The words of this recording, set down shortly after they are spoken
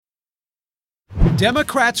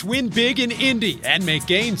Democrats win big in Indy and make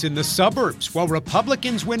gains in the suburbs, while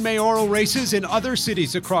Republicans win mayoral races in other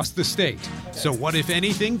cities across the state. So what, if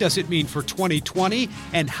anything, does it mean for 2020?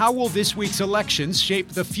 And how will this week's elections shape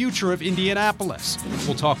the future of Indianapolis?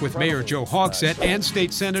 We'll talk with Mayor Joe Hogsett and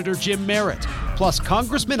State Senator Jim Merritt, plus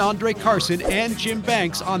Congressman Andre Carson and Jim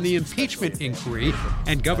Banks on the impeachment inquiry,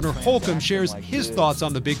 and Governor Holcomb shares his thoughts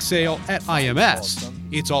on the big sale at IMS.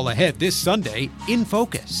 It's all ahead this Sunday in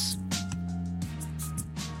Focus.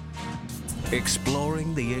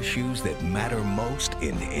 Exploring the issues that matter most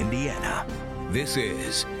in Indiana. This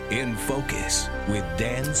is In Focus with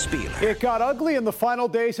Dan Spieler. It got ugly in the final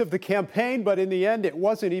days of the campaign, but in the end, it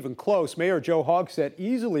wasn't even close. Mayor Joe Hogsett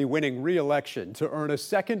easily winning re-election to earn a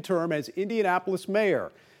second term as Indianapolis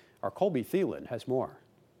mayor. Our Colby Thielen has more.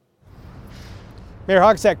 Mayor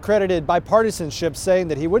Hogsett credited bipartisanship, saying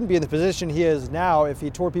that he wouldn't be in the position he is now if he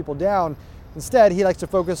tore people down. Instead, he likes to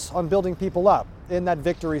focus on building people up. In that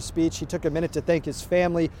victory speech, he took a minute to thank his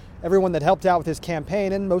family, everyone that helped out with his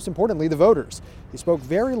campaign, and most importantly, the voters. He spoke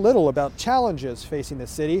very little about challenges facing the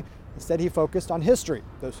city. Instead, he focused on history,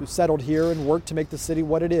 those who settled here and worked to make the city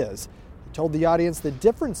what it is. He told the audience the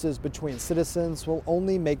differences between citizens will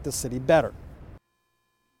only make the city better.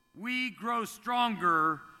 We grow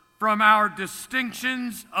stronger from our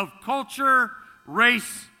distinctions of culture,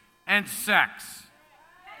 race, and sex.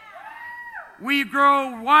 We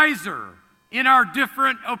grow wiser in our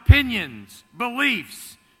different opinions,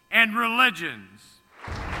 beliefs, and religions.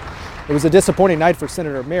 It was a disappointing night for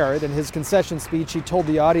Senator Merritt. In his concession speech, he told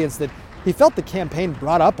the audience that he felt the campaign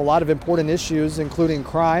brought up a lot of important issues, including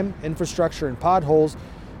crime, infrastructure, and potholes.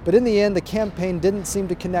 But in the end, the campaign didn't seem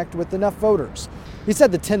to connect with enough voters. He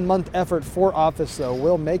said the 10-month effort for office, though,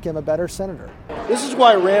 will make him a better senator. This is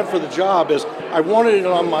why I ran for the job, is I wanted it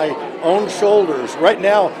on my own shoulders. Right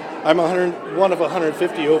now, I'm one of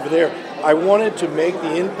 150 over there. I wanted to make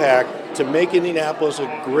the impact to make Indianapolis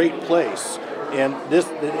a great place. And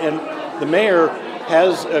the mayor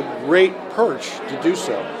has a great perch to do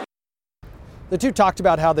so. The two talked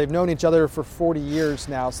about how they've known each other for 40 years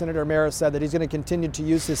now. Senator Merritt said that he's going to continue to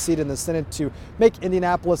use his seat in the Senate to make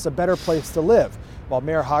Indianapolis a better place to live, while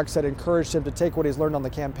Mayor Hogsett encouraged him to take what he's learned on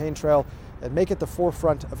the campaign trail and make it the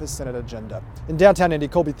forefront of his Senate agenda. In downtown Indy,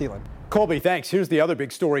 Colby Thielen. Colby, thanks. Here's the other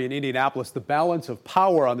big story in Indianapolis, the balance of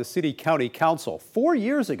power on the city-county council. 4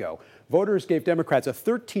 years ago, voters gave Democrats a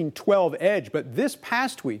 13-12 edge, but this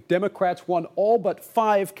past week, Democrats won all but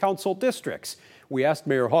 5 council districts. We asked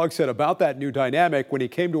Mayor Hogsett about that new dynamic when he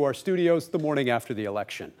came to our studios the morning after the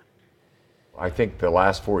election. I think the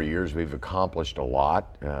last 4 years we've accomplished a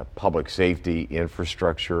lot. Public safety,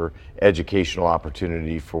 infrastructure, educational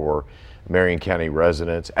opportunity for Marion County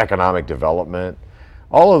residents, economic development.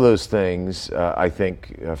 All of those things, I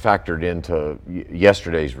think, factored into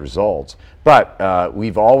yesterday's results. But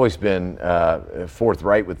we've always been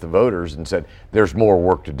forthright with the voters and said there's more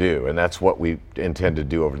work to do, and that's what we intend to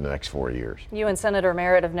do over the next 4 years. You and Senator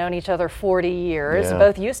Merritt have known each other 40 years, Yeah.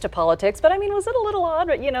 both used to politics. But I mean, was it a little odd,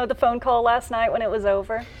 the phone call last night when it was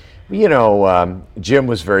over? Jim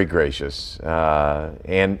was very gracious,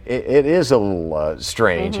 and it is a little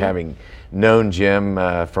strange having known Jim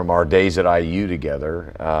from our days at IU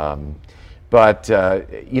together. But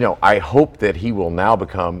I hope that he will now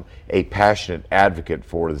become a passionate advocate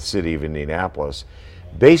for the city of Indianapolis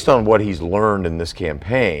based on what he's learned in this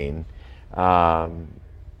campaign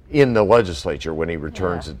in the legislature when he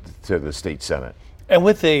returns to the state Senate. And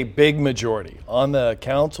with a big majority on the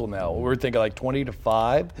council now, we're thinking like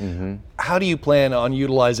 20-5. How do you plan on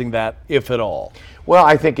utilizing that, if at all? Well,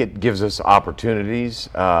 I think it gives us opportunities.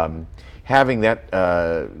 Having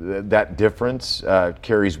that difference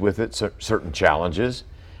carries with it certain challenges.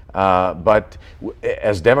 But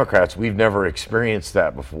as Democrats, we've never experienced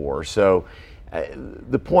that before. So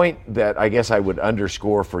the point that I guess I would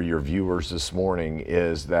underscore for your viewers this morning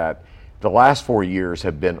is that the last 4 years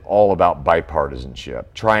have been all about bipartisanship,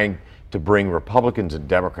 trying to bring Republicans and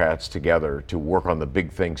Democrats together to work on the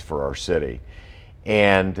big things for our city.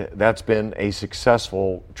 And that's been a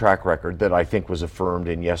successful track record that I think was affirmed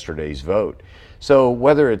in yesterday's vote. So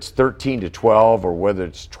whether it's 13-12 or whether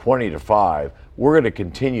it's 20-5, we're going to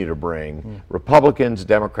continue to bring Republicans,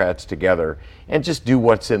 Democrats together and just do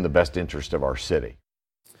what's in the best interest of our city.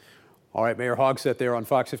 All right, Mayor Hogsett there on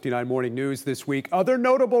Fox 59 Morning News this week. Other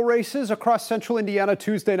notable races across central Indiana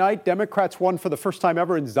Tuesday night. Democrats won for the first time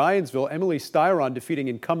ever in Zionsville. Emily Styron defeating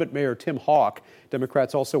incumbent Mayor Tim Hawk.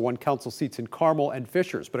 Democrats also won council seats in Carmel and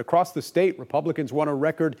Fishers. But across the state, Republicans won a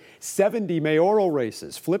record 70 mayoral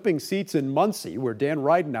races, flipping seats in Muncie, where Dan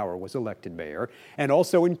Ridenour was elected mayor, and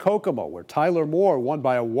also in Kokomo, where Tyler Moore won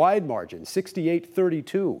by a wide margin,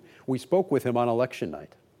 68-32. We spoke with him on election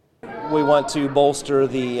night. We want to bolster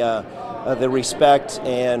the respect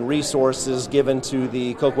and resources given to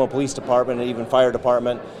the Kokomo Police Department and even Fire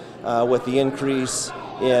Department with the increase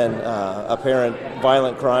in apparent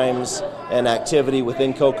violent crimes and activity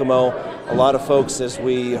within Kokomo. A lot of folks, as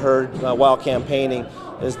we heard while campaigning,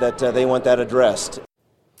 is that they want that addressed.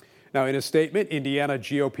 Now, in a statement, Indiana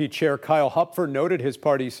GOP Chair Kyle Hupfer noted his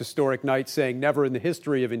party's historic night, saying never in the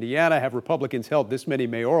history of Indiana have Republicans held this many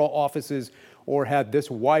mayoral offices or had this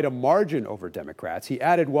wide a margin over Democrats. He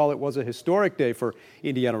added, while it was a historic day for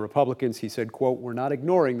Indiana Republicans, he said, quote, "We're not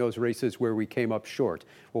ignoring those races where we came up short.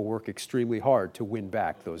 We'll work extremely hard to win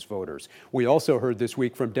back those voters." We also heard this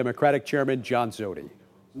week from Democratic Chairman John Zody.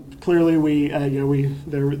 Clearly,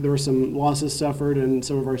 there were some losses suffered in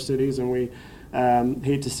some of our cities, and we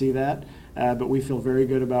hate to see that. But we feel very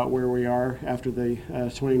good about where we are after the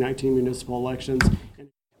 2019 municipal elections.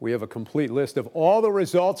 We have a complete list of all the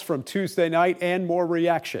results from Tuesday night and more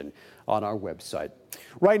reaction on our website.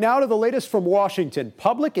 Right now to the latest from Washington.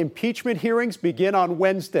 Public impeachment hearings begin on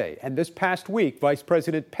Wednesday. And this past week, Vice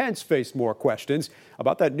President Pence faced more questions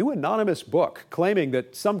about that new anonymous book, claiming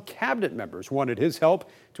that some cabinet members wanted his help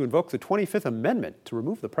to invoke the 25th Amendment to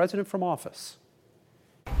remove the president from office.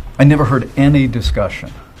 I never heard any discussion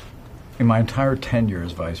in my entire tenure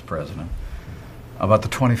as vice president about the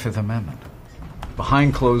 25th Amendment.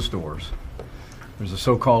 Behind closed doors, there's a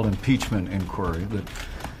so-called impeachment inquiry that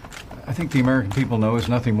I think the American people know is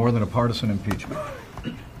nothing more than a partisan impeachment.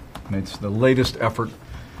 And it's the latest effort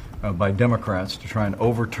by Democrats to try and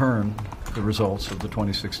overturn the results of the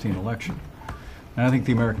 2016 election. And I think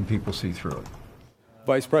the American people see through it.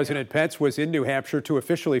 Vice President Pence was in New Hampshire to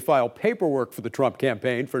officially file paperwork for the Trump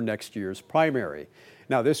campaign for next year's primary.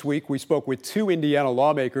 Now, this week, we spoke with two Indiana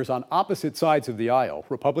lawmakers on opposite sides of the aisle,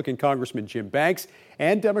 Republican Congressman Jim Banks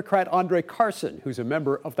and Democrat Andre Carson, who's a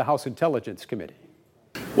member of the House Intelligence Committee.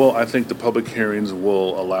 Well, I think the public hearings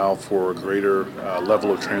will allow for a greater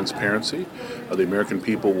level of transparency. The American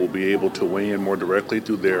people will be able to weigh in more directly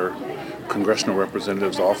through their congressional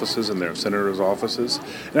representatives' offices and their senators' offices.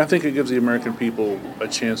 And I think it gives the American people a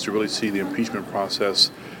chance to really see the impeachment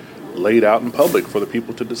process laid out in public for the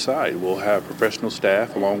people to decide. We'll have professional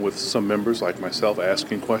staff along with some members like myself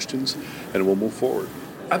asking questions, and we'll move forward.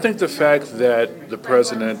 I think the fact that the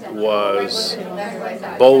president was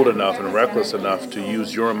bold enough and reckless enough to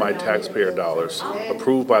use your and my taxpayer dollars,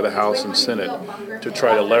 approved by the House and Senate, to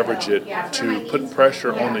try to leverage it to put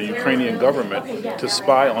pressure on the Ukrainian government to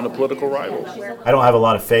spy on a political rival. I don't have a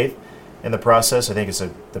lot of faith in the process. I think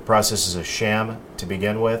the process is a sham to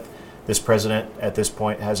begin with. This president at this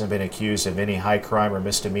point hasn't been accused of any high crime or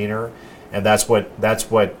misdemeanor, and that's what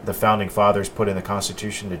the founding fathers put in the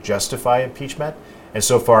Constitution to justify impeachment. And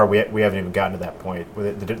so far, we haven't even gotten to that point.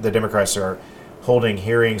 The Democrats are holding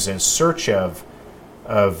hearings in search of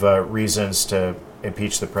reasons to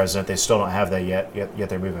impeach the president. They still don't have that yet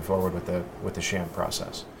they're moving forward with the sham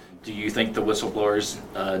process. Do you think the whistleblower's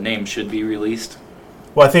name should be released?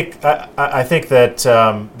 Well, I think that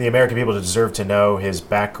the American people deserve to know his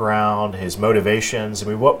background, his motivations. I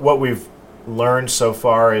mean, what we've learned so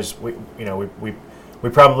far is we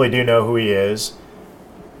probably do know who he is.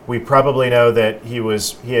 We probably know that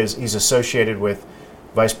he's associated with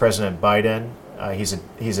Vice President Biden.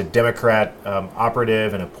 He's a Democrat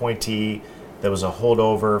operative and appointee that was a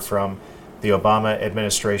holdover from the Obama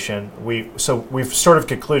administration. We've sort of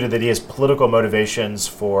concluded that he has political motivations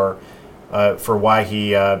for why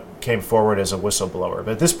he came forward as a whistleblower.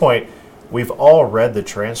 But at this point, we've all read the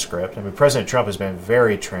transcript. I mean, President Trump has been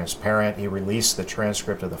very transparent. He released the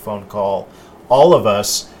transcript of the phone call. All of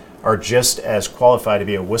us are just as qualified to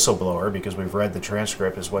be a whistleblower because we've read the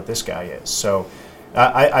transcript as what this guy is. So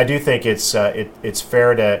I do think it's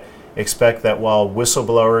fair to expect that while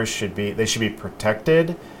whistleblowers should be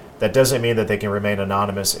protected, that doesn't mean that they can remain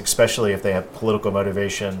anonymous, especially if they have political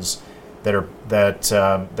motivations that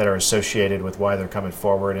are associated with why they're coming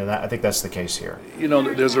forward, and I think that's the case here. You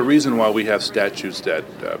know, there's a reason why we have statutes that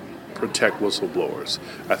protect whistleblowers.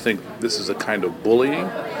 I think this is a kind of bullying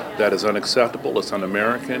that is unacceptable, it's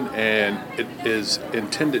un-American, and it is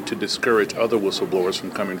intended to discourage other whistleblowers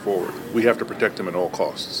from coming forward. We have to protect them at all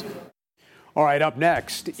costs. All right, up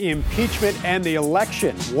next, impeachment and the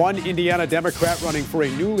election. One Indiana Democrat running for a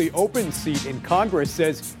newly open seat in Congress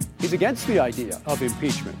says he's against the idea of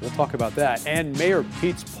impeachment. We'll talk about that. And Mayor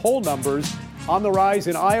Pete's poll numbers on the rise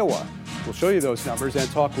in Iowa. We'll show you those numbers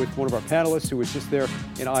and talk with one of our panelists who was just there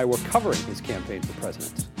in Iowa covering his campaign for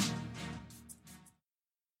president.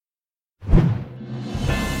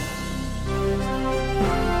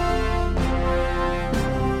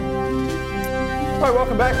 All right,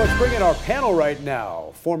 welcome back. Let's bring in our panel right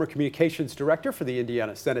now. Former Communications Director for the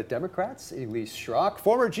Indiana Senate Democrats, Elise Schrock.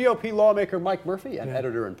 Former GOP lawmaker Mike Murphy, and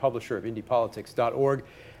editor and publisher of IndyPolitics.org,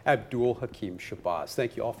 Abdul Hakim Shabazz.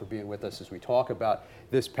 Thank you all for being with us as we talk about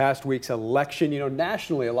this past week's election. You know,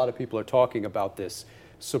 nationally, a lot of people are talking about this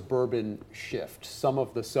suburban shift, some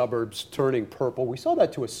of the suburbs turning purple. We saw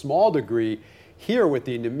that to a small degree here with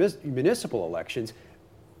the municipal elections.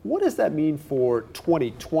 What does that mean for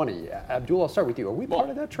 2020? Abdul, I'll start with you. Are we part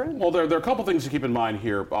of that trend? Well, there are a couple things to keep in mind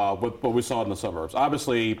here with what we saw in the suburbs.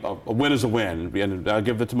 Obviously, a win is a win, and I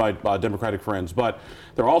give that to my Democratic friends. But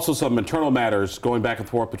there are also some internal matters going back and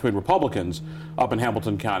forth between Republicans up in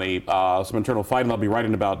Hamilton County, some internal fighting I'll be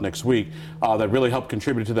writing about next week that really helped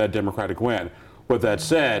contribute to that Democratic win. With that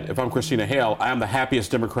said, if I'm Christina Hale, I am the happiest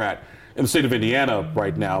Democrat in the state of Indiana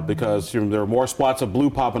right now because there are more spots of blue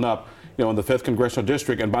popping up in the 5th Congressional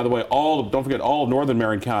District. And by the way, don't forget all of Northern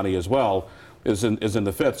Marion County as well is in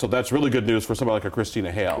the 5th. So that's really good news for somebody like a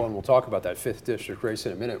Christina Hale. Well, and we'll talk about that 5th District race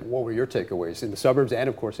in a minute. What were your takeaways in the suburbs and,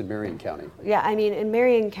 of course, in Marion County? Yeah, I mean, in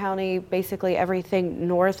Marion County, basically everything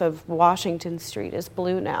north of Washington Street is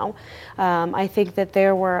blue now. I think that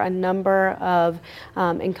there were a number of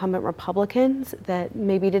incumbent Republicans that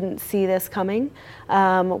maybe didn't see this coming.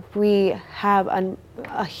 We have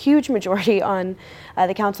a huge majority on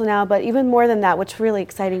the council now, but even more than that, what's really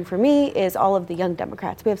exciting for me is all of the young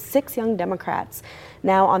Democrats. We have 6 young Democrats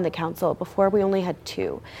now on the council. Before we only had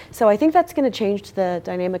 2. So I think that's going to change the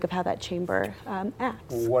dynamic of how that chamber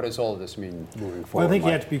acts. What does all of this mean moving forward? Well, I think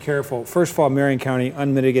you have to be careful. First of all, Marion County,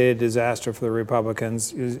 unmitigated disaster for the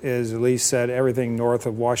Republicans. As Elise said, everything north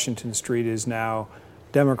of Washington Street is now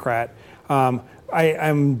Democrat.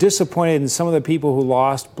 I'm disappointed in some of the people who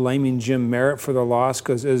lost blaming Jim Merritt for the loss,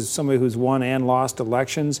 because as somebody who's won and lost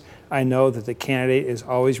elections, I know that the candidate is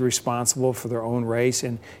always responsible for their own race.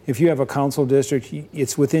 And if you have a council district,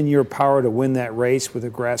 it's within your power to win that race with a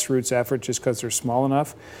grassroots effort just because they're small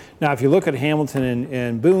enough. Now, if you look at Hamilton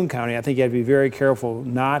and Boone County, I think you have to be very careful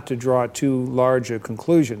not to draw too large of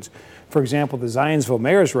conclusions. For example, the Zionsville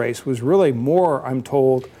mayor's race was really more, I'm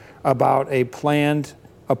told, about a planned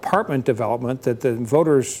apartment development that the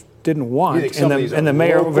voters didn't want, and the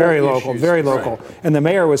mayor, very local, right. And the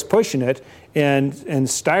mayor was pushing it, and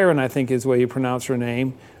Styron, I think is the way you pronounce her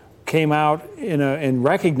name, came out and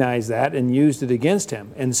recognized that and used it against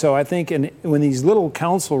him. And so I think when these little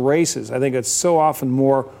council races, I think it's so often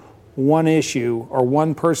more one issue or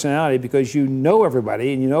one personality because you know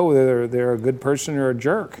everybody and you know whether they're a good person or a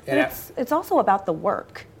jerk. It's also about the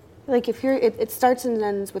work. Like if it starts and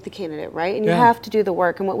ends with the candidate, right? And you have to do the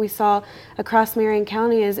work. And what we saw across Marion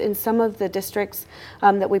County is in some of the districts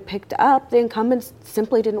that we picked up, the incumbents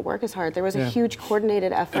simply didn't work as hard. There was a huge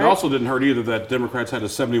coordinated effort. It also didn't hurt either that Democrats had a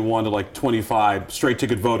 71 to 25 straight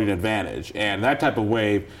ticket voting advantage. And that type of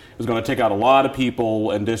wave is going to take out a lot of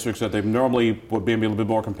people in districts that they normally would be a little bit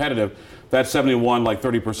more competitive. That 71,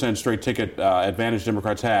 30% straight ticket advantage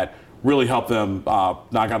Democrats had really helped them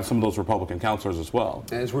knock out some of those Republican councilors as well.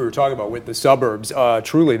 As we were talking about with the suburbs,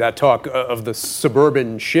 truly that talk of the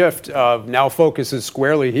suburban shift now focuses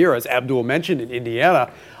squarely here, as Abdul mentioned, in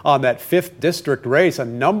Indiana, on that 5th district race. A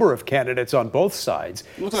number of candidates on both sides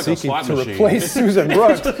seeking to replace Susan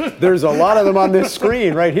Brooks. There's a lot of them on this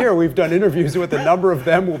screen right here. We've done interviews with a number of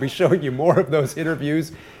them. We'll be showing you more of those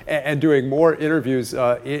interviews and doing more interviews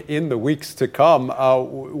in the weeks to come.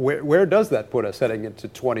 Where does that put us heading into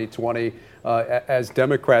 2020 as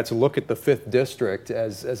Democrats look at the 5th district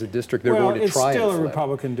as a district they're going to try and Well, it's still a flip?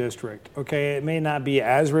 Republican district, okay? It may not be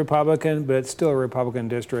as Republican, but it's still a Republican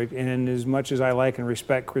district. And as much as I like and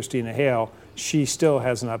respect Christina Hale, she still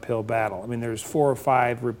has an uphill battle. I mean, there's 4 or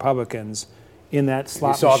 5 Republicans in that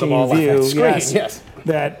slot machine view,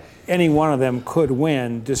 that any one of them could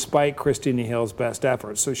win despite Christina Hale's best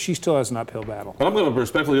efforts. So she still has an uphill battle. But I'm going to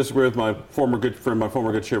respectfully disagree with my former good friend,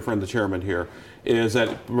 the chairman here, is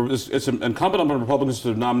that it's incumbent on Republicans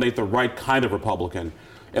to nominate the right kind of Republican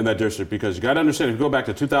in that district, because you got to understand, if you go back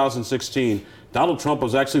to 2016, Donald Trump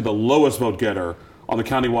was actually the lowest vote getter on the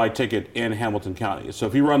countywide ticket in Hamilton County. So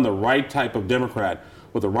if you run the right type of Democrat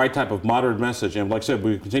with the right type of moderate message, and like I said,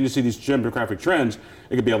 we continue to see these demographic trends,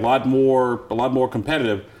 it could be a lot more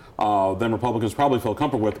competitive then Republicans probably feel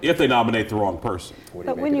comfortable with if they nominate the wrong person.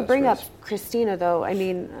 But when you bring up Christina, though, I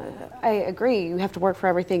mean, I agree. You have to work for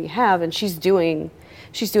everything you have, and she's doing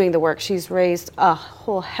the work. She's raised a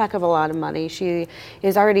whole heck of a lot of money. She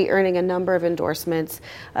is already earning a number of endorsements.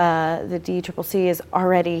 The DCCC is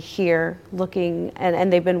already here looking,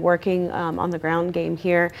 and they've been working on the ground game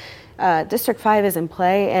here. District 5 is in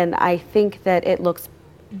play, and I think that it looks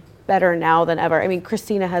better now than ever. I mean,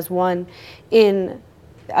 Christina has won in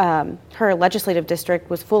her legislative district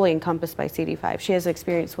was fully encompassed by CD5. She has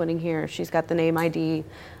experience winning here. She's got the name ID.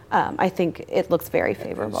 I think it looks very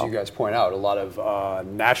favorable. As you guys point out, a lot of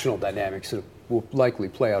national dynamics that will likely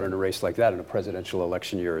play out in a race like that in a presidential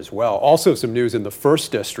election year as well. Also some news in the 1st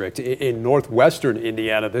District in northwestern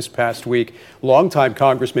Indiana this past week. Longtime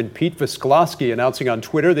Congressman Pete Visclosky announcing on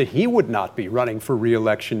Twitter that he would not be running for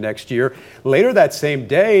re-election next year. Later that same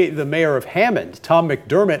day, the mayor of Hammond, Tom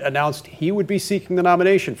McDermott, announced he would be seeking the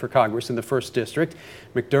nomination for Congress in the 1st District.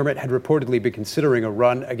 McDermott had reportedly been considering a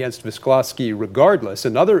run against Visclosky regardless.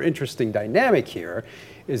 Another interesting dynamic here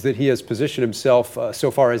is that he has positioned himself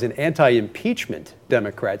so far as an anti-impeachment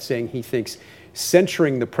Democrat, saying he thinks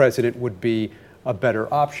censuring the president would be a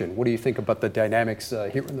better option. What do you think about the dynamics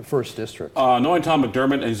here in the 1st District? Knowing Tom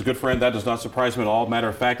McDermott, he's a good friend, that does not surprise me at all. Matter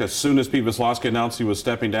of fact, as soon as Pete Visclosky announced he was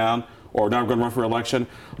stepping down or not going to run for election,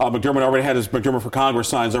 McDermott already had his McDermott for Congress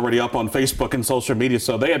signs already up on Facebook and social media,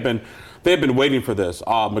 so they had been waiting for this.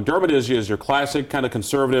 McDermott is your classic kind of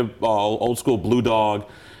conservative, old school blue dog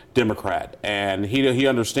Democrat, and he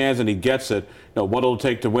understands and he gets it, what it'll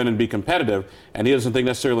take to win and be competitive, and he doesn't think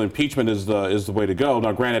necessarily impeachment is the way to go.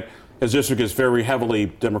 Now, granted, his district is very heavily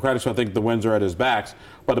Democratic, so I think the winds are at his backs.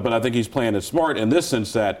 But I think he's playing it smart in this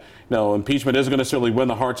sense that impeachment isn't going to necessarily win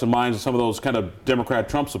the hearts and minds of some of those kind of Democrat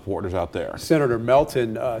Trump supporters out there. Senator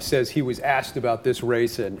Melton says he was asked about this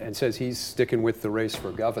race and says he's sticking with the race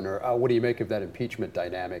for governor. What do you make of that impeachment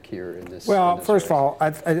dynamic here in this? Well, in this first race? of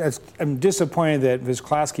all, I'm disappointed that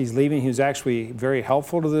Visclosky's leaving. He was actually very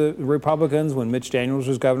helpful to the Republicans when Mitch Daniels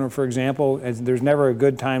was governor, for example. There's never a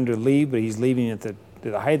good time to leave, but he's leaving at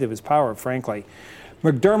the height of his power, frankly.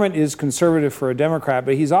 McDermott is conservative for a Democrat,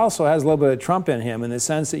 but he also has a little bit of Trump in him in the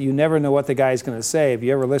sense that you never know what the guy's going to say. If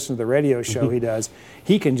you ever listen to the radio show he does,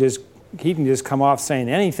 he can just come off saying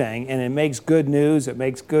anything, and it makes good news, it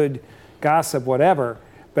makes good gossip, whatever.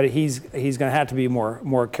 But he's going to have to be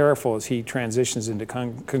more careful as he transitions into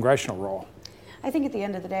congressional role. I think at the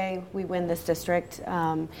end of the day, we win this district.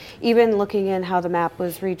 Even looking in how the map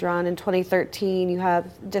was redrawn in 2013, you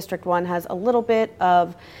have District 1 has a little bit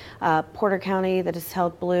of Porter County that is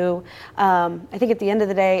held blue. I think at the end of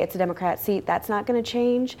the day, it's a Democrat seat. That's not going to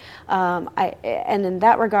change. And in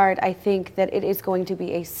that regard, I think that it is going to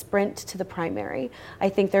be a sprint to the primary. I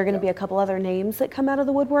think there are going to be a couple other names that come out of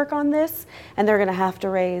the woodwork on this, and they're going to have to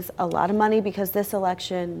raise a lot of money because this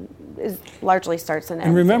election largely starts and ends.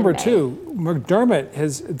 And remember, in May. too, McDermott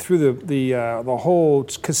has, through the whole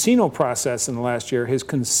casino process in the last year, has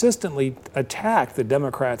consistently attacked the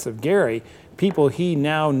Democrats of Gary, people he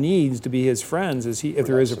now needs to be his friends if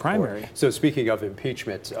there is a primary. So speaking of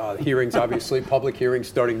impeachment, hearings, obviously, public hearings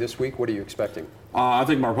starting this week. What are you expecting? I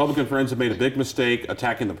think my Republican friends have made a big mistake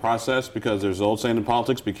attacking the process because there's an old saying in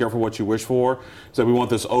politics, be careful what you wish for. So we want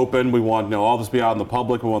this open. We want all this be out in the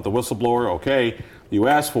public. We want the whistleblower. Okay, you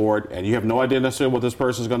ask for it, and you have no idea necessarily what this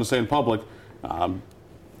person is going to say in public.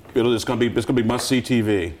 It's going to be must-see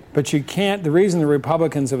TV. But you can't. The reason the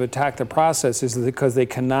Republicans have attacked the process is because they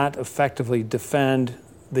cannot effectively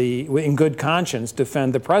in good conscience,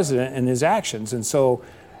 defend the president and his actions. And so,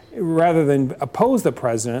 rather than oppose the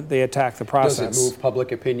president, they attack the process. Does it move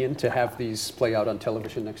public opinion to have these play out on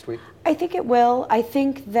television next week? I think it will. I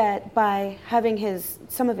think that by having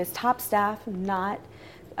some of his top staff not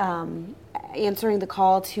answering the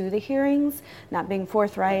call to the hearings, not being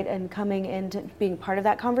forthright and coming into being part of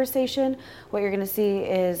that conversation, what you're going to see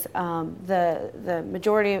is the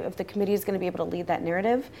majority of the committee is going to be able to lead that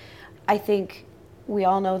narrative. I think we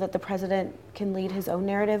all know that the president can lead his own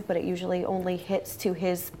narrative, but it usually only hits to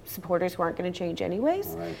his supporters who aren't going to change anyways.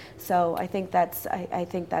 Right. So I think that's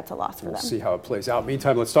a loss for them. We'll see how it plays out.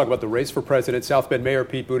 Meantime, let's talk about the race for president. South Bend Mayor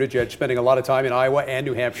Pete Buttigieg spending a lot of time in Iowa and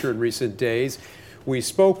New Hampshire in recent days. We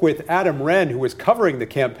spoke with Adam Wren, who was covering the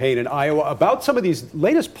campaign in Iowa, about some of these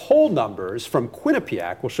latest poll numbers from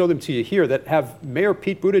Quinnipiac. We'll show them to you here that have Mayor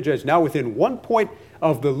Pete Buttigieg now within 1 point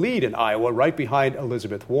of the lead in Iowa, right behind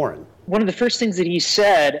Elizabeth Warren. One of the first things that he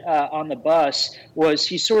said on the bus was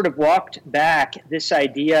he sort of walked back this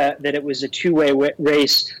idea that it was a two-way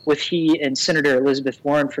race with he and Senator Elizabeth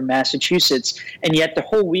Warren from Massachusetts. And yet the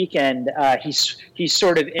whole weekend, he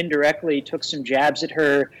sort of indirectly took some jabs at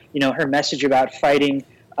her, her message about fighting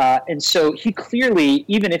And so he clearly,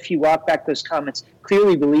 even if he walked back those comments,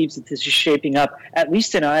 clearly believes that this is shaping up, at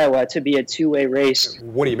least in Iowa, to be a two-way race.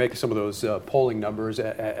 What do you make of some of those polling numbers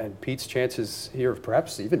and Pete's chances here of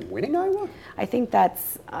perhaps even winning Iowa? I think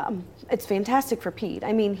that's it's fantastic for Pete.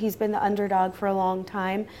 I mean, he's been the underdog for a long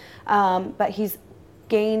time, but he's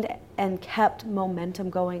gained and kept momentum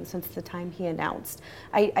going since the time he announced.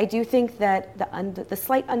 I do think that the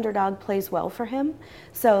slight underdog plays well for him,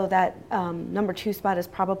 so that number 2 spot is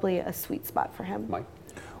probably a sweet spot for him. Mike?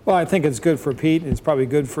 Well, I think it's good for Pete. It's probably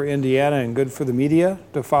good for Indiana and good for the media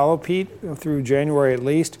to follow Pete through January at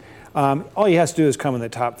least. All he has to do is come in the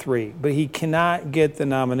top 3, but he cannot get the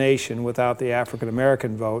nomination without the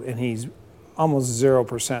African-American vote, and he's almost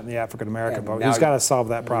 0% in the African-American vote. He's got to solve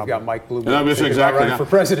that problem. You've got Mike Bloomberg. And exactly for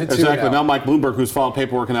president exactly. Now Mike Bloomberg, who's filed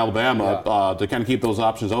paperwork in Alabama to kind of keep those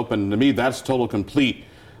options open. To me, that's total complete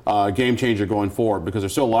game changer going forward, because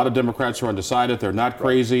there's still a lot of Democrats who are undecided. They're not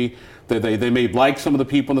crazy. They may like some of the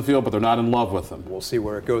people in the field, but they're not in love with them. We'll see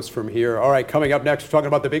where it goes from here. All right, coming up next, we're talking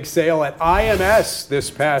about the big sale at IMS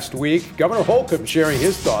this past week. Governor Holcomb sharing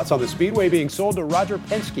his thoughts on the Speedway being sold to Roger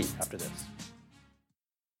Penske after this.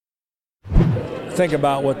 Think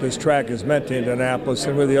about what this track has meant to Indianapolis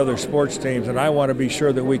and with the other sports teams, and I want to be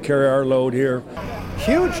sure that we carry our load here.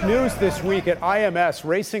 Huge news this week at IMS.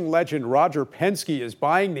 Racing legend Roger Penske is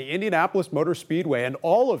buying the Indianapolis Motor Speedway and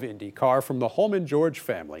all of IndyCar from the Holman George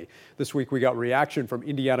family. This week we got reaction from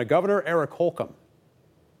Indiana Governor Eric Holcomb.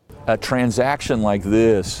 A transaction like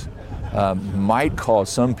this might cause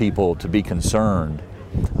some people to be concerned.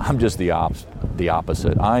 I'm just the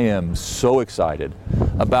opposite. I am so excited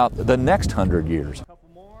about the next 100 years.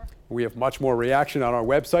 We have much more reaction on our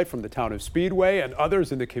website from the town of Speedway and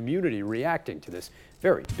others in the community reacting to this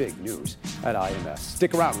very big news at IMS.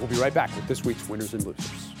 Stick around. We'll be right back with this week's winners and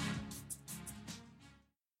losers.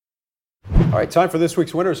 All right, time for this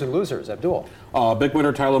week's winners and losers. Abdul. Big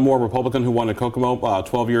winner, Tyler Moore, Republican, who won in Kokomo.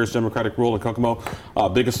 12 years Democratic rule in Kokomo.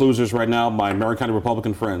 Biggest losers right now, my Marion County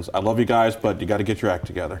Republican friends. I love you guys, but you got to get your act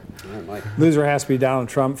together. All right, Mike. Loser has to be Donald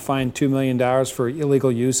Trump, fined $2 million for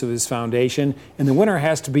illegal use of his foundation. And the winner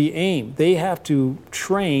has to be AIM. They have to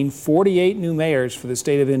train 48 new mayors for the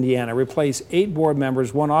state of Indiana, replace 8 board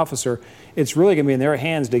members, 1 officer. It's really going to be in their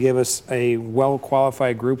hands to give us a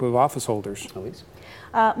well-qualified group of office holders. Elise?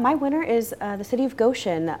 My winner is the city of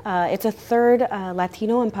Goshen. It's a third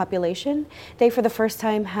Latino in population. They, for the first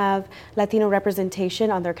time, have Latino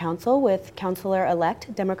representation on their council with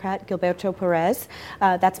Councilor-elect Democrat Gilberto Perez.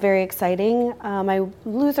 That's very exciting. My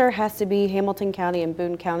loser has to be Hamilton County and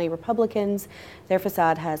Boone County Republicans. Their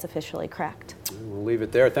facade has officially cracked. We'll leave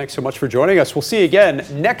it there. Thanks so much for joining us. We'll see you again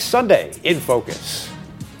next Sunday in Focus.